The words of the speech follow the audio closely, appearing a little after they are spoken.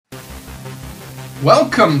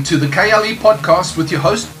Welcome to the KLE podcast with your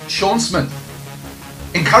host, Sean Smith.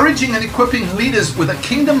 Encouraging and equipping leaders with a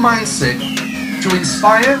kingdom mindset to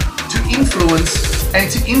inspire, to influence,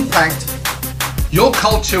 and to impact your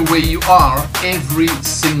culture where you are every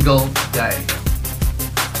single day.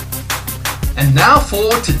 And now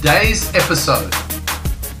for today's episode.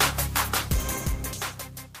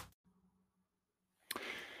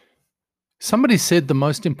 Somebody said the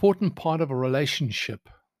most important part of a relationship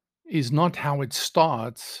is not how it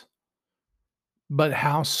starts, but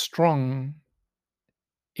how strong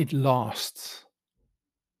it lasts.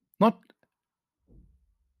 Not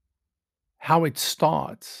how it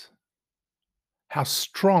starts, how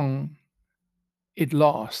strong it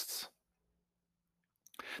lasts.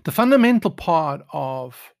 The fundamental part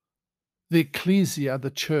of the ecclesia,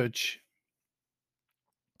 the church,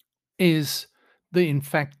 is in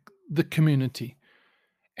fact, the community.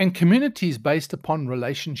 And community is based upon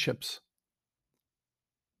relationships.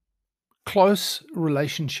 Close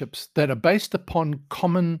relationships that are based upon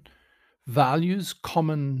common values,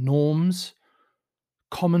 common norms,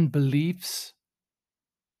 common beliefs.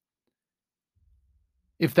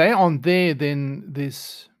 If they aren't there, then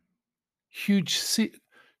there's huge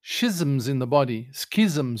schisms in the body,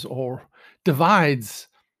 schisms or divides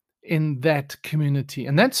in that community.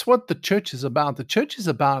 And that's what the church is about. The church is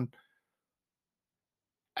about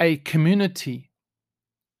a community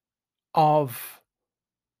of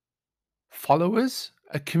followers,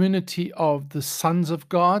 a community of the sons of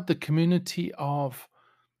God, the community of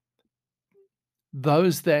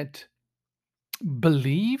those that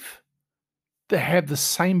believe, they have the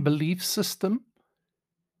same belief system,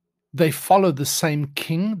 they follow the same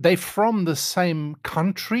king, they're from the same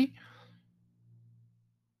country,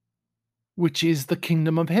 which is the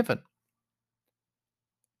kingdom of heaven.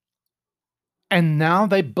 And now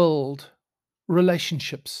they build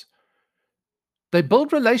relationships. They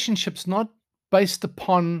build relationships not based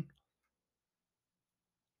upon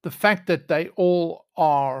the fact that they all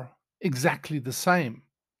are exactly the same,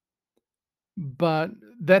 but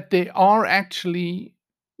that there are actually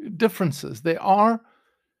differences. There are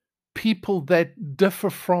people that differ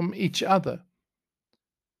from each other.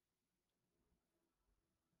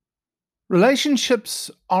 Relationships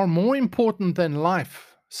are more important than life,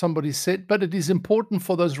 somebody said, but it is important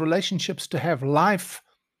for those relationships to have life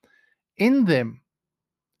in them.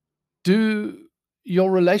 Do your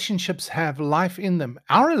relationships have life in them?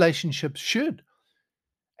 Our relationships should.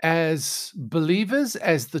 As believers,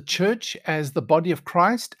 as the church, as the body of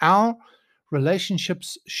Christ, our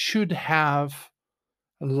relationships should have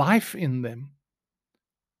life in them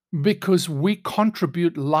because we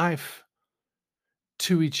contribute life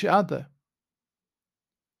to each other.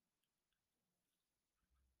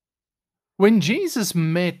 When Jesus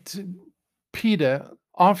met Peter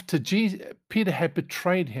after Peter had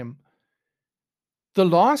betrayed him, the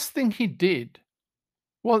last thing he did,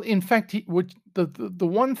 well, in fact, the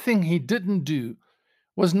one thing he didn't do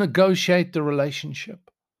was negotiate the relationship.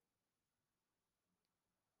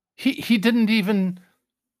 He didn't even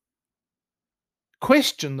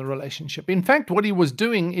question the relationship. In fact, what he was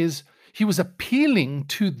doing is he was appealing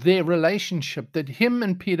to their relationship that him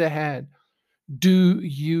and Peter had. Do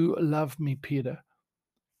you love me, Peter?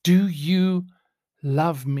 Do you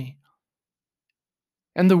love me?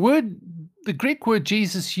 And the Greek word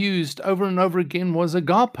Jesus used over and over again was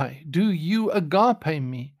agape. Do you agape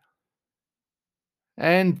me?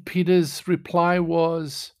 And Peter's reply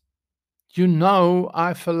was, you know,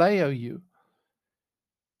 I phileo you.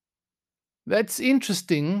 That's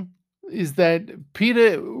interesting, is that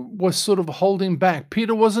Peter was sort of holding back.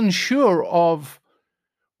 Peter wasn't sure of,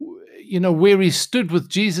 where he stood with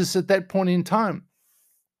Jesus at that point in time.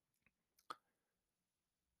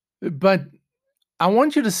 But I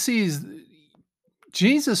want you to see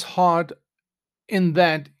Jesus' heart in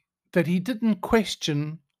that he didn't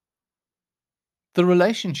question the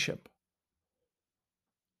relationship.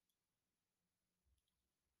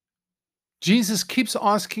 Jesus keeps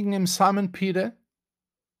asking him, Simon Peter,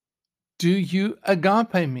 do you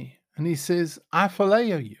agape me? And he says, I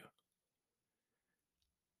phileo you.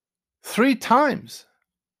 3 times.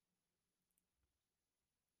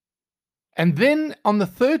 And then on the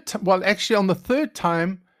third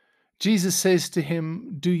time, Jesus says to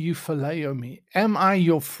him, do you phileo me? Am I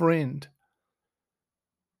your friend?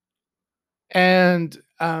 And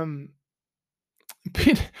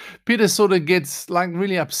Peter sort of gets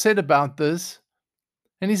really upset about this.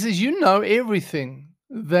 And he says, you know everything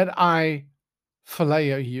that I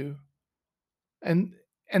phileo you.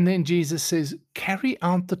 And then Jesus says, carry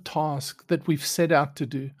out the task that we've set out to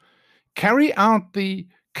do. Carry out the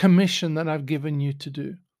commission that I've given you to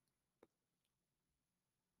do.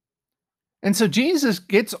 And so Jesus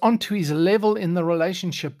gets onto his level in the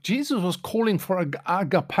relationship. Jesus was calling for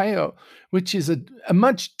agapeo, which is a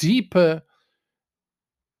much deeper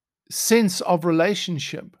sense of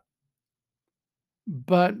relationship.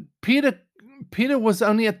 But Peter was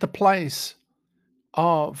only at the place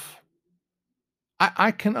of,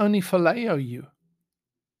 I can only phileo you.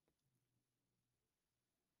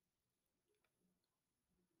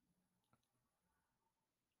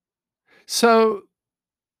 So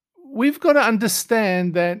we've got to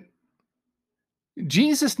understand that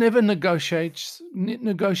Jesus never negotiates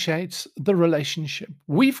the relationship.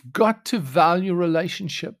 We've got to value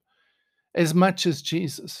relationship as much as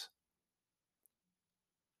Jesus.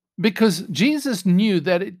 Because Jesus knew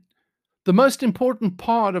that the most important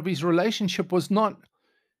part of his relationship was not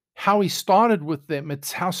how he started with them,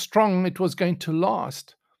 it's how strong it was going to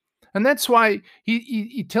last. And that's why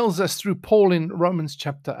he tells us through Paul in Romans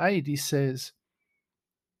chapter 8, he says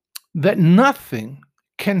that nothing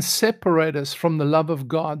can separate us from the love of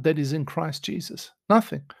God that is in Christ Jesus.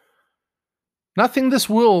 Nothing. Nothing this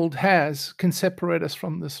world has can separate us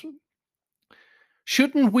from this.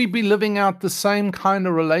 Shouldn't we be living out the same kind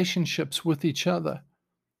of relationships with each other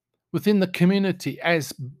within the community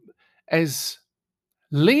as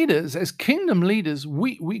leaders, as kingdom leaders?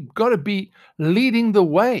 We've got to be leading the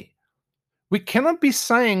way. We cannot be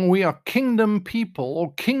saying we are kingdom people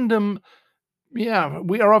or kingdom, we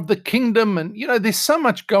are of the kingdom. And, there's so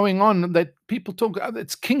much going on that people talk,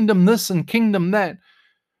 it's kingdom this and kingdom that.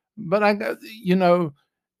 But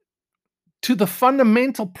to the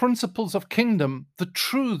fundamental principles of kingdom, the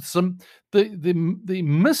truths, the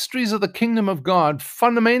mysteries of the kingdom of God,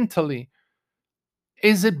 fundamentally,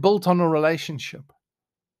 is it built on a relationship?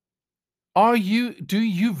 Do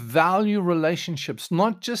you value relationships,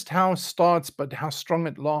 not just how it starts, but how strong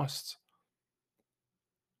it lasts?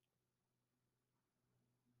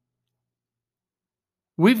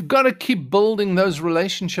 We've got to keep building those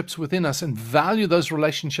relationships within us and value those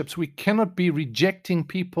relationships. We cannot be rejecting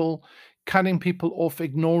people, cutting people off,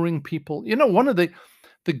 ignoring people. One of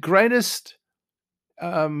the greatest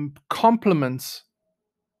compliments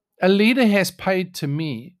a leader has paid to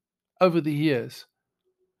me over the years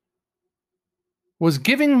was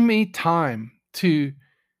giving me time to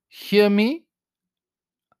hear me.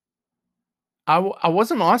 I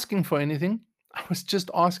wasn't asking for anything. I was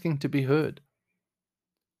just asking to be heard.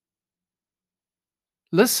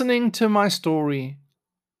 Listening to my story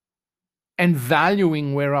and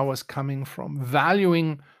valuing where I was coming from,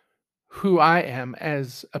 valuing who I am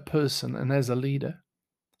as a person and as a leader,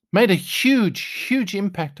 made a huge, huge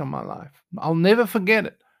impact on my life. I'll never forget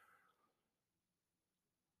it.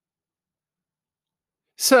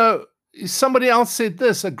 So somebody else said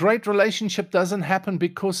this: a great relationship doesn't happen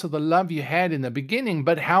because of the love you had in the beginning,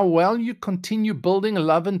 but how well you continue building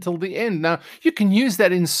love until the end. Now, you can use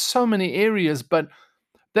that in so many areas, but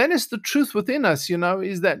that is the truth within us,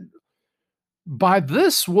 is that by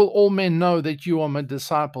this will all men know that you are my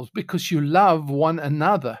disciples, because you love one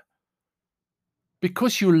another.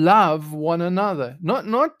 Because you love one another.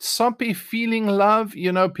 Not soppy feeling love.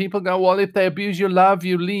 People go, well, if they abuse your love,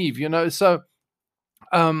 you leave, So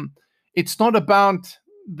it's not about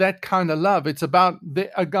that kind of love. It's about the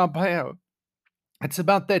agapeo. It's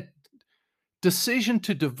about that decision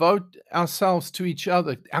to devote ourselves to each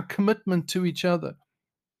other, our commitment to each other.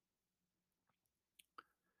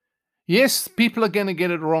 Yes, people are going to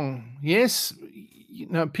get it wrong. Yes,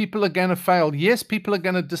 people are going to fail. Yes, people are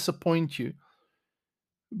going to disappoint you.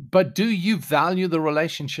 But do you value the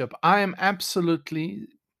relationship? I am absolutely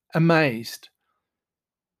amazed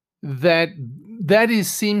that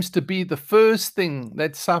seems to be the first thing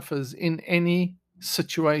that suffers in any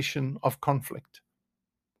situation of conflict.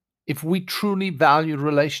 If we truly value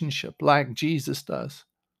relationship like Jesus does,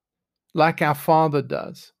 like our Father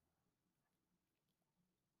does,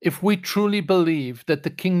 if we truly believe that the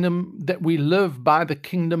kingdom, that we live by the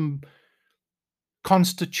kingdom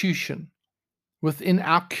constitution within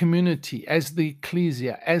our community as the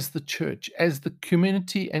ecclesia, as the church, as the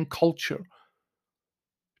community and culture,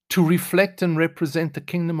 to reflect and represent the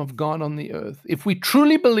kingdom of God on the earth, if we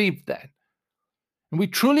truly believe that, and we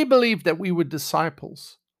truly believe that we were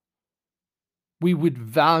disciples, we would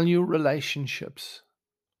value relationships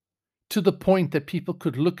to the point that people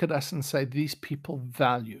could look at us and say, these people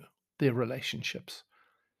value their relationships.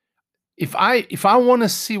 If I want to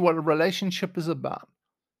see what a relationship is about,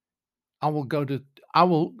 I will go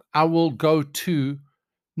to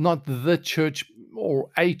not the church or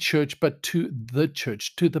a church, but to the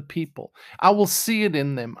church, to the people. I will see it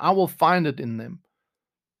in them. I will find it in them.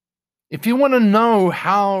 If you want to know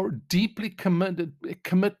how deeply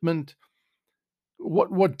commitment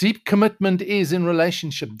what deep commitment is in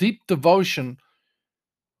relationship, deep devotion,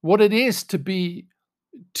 what it is to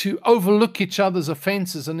overlook each other's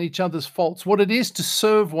offenses and each other's faults, what it is to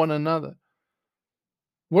serve one another,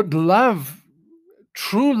 what love,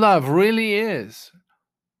 true love really is.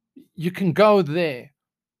 You can go there.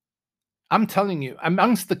 I'm telling you,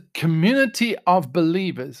 amongst the community of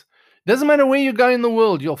believers, doesn't matter where you go in the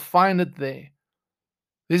world, you'll find it there.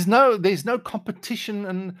 There's no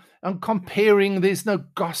competition and comparing. There's no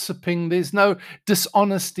gossiping. There's no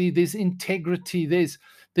dishonesty. There's integrity.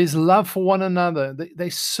 There's love for one another. They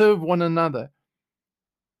serve one another.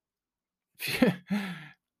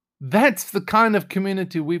 That's the kind of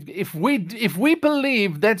community if we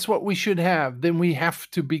believe that's what we should have, then we have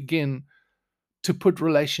to begin to put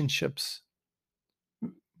relationships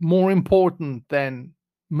more important than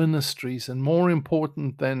ministries and more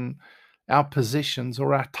important than our positions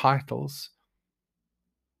or our titles.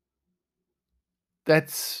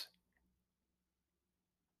 That's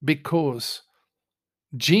because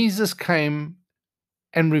Jesus came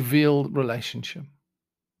and revealed relationship,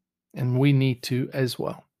 and we need to as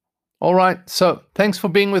well. All right, so thanks for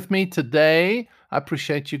being with me today. I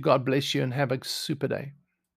appreciate you. God bless you, and have a super day.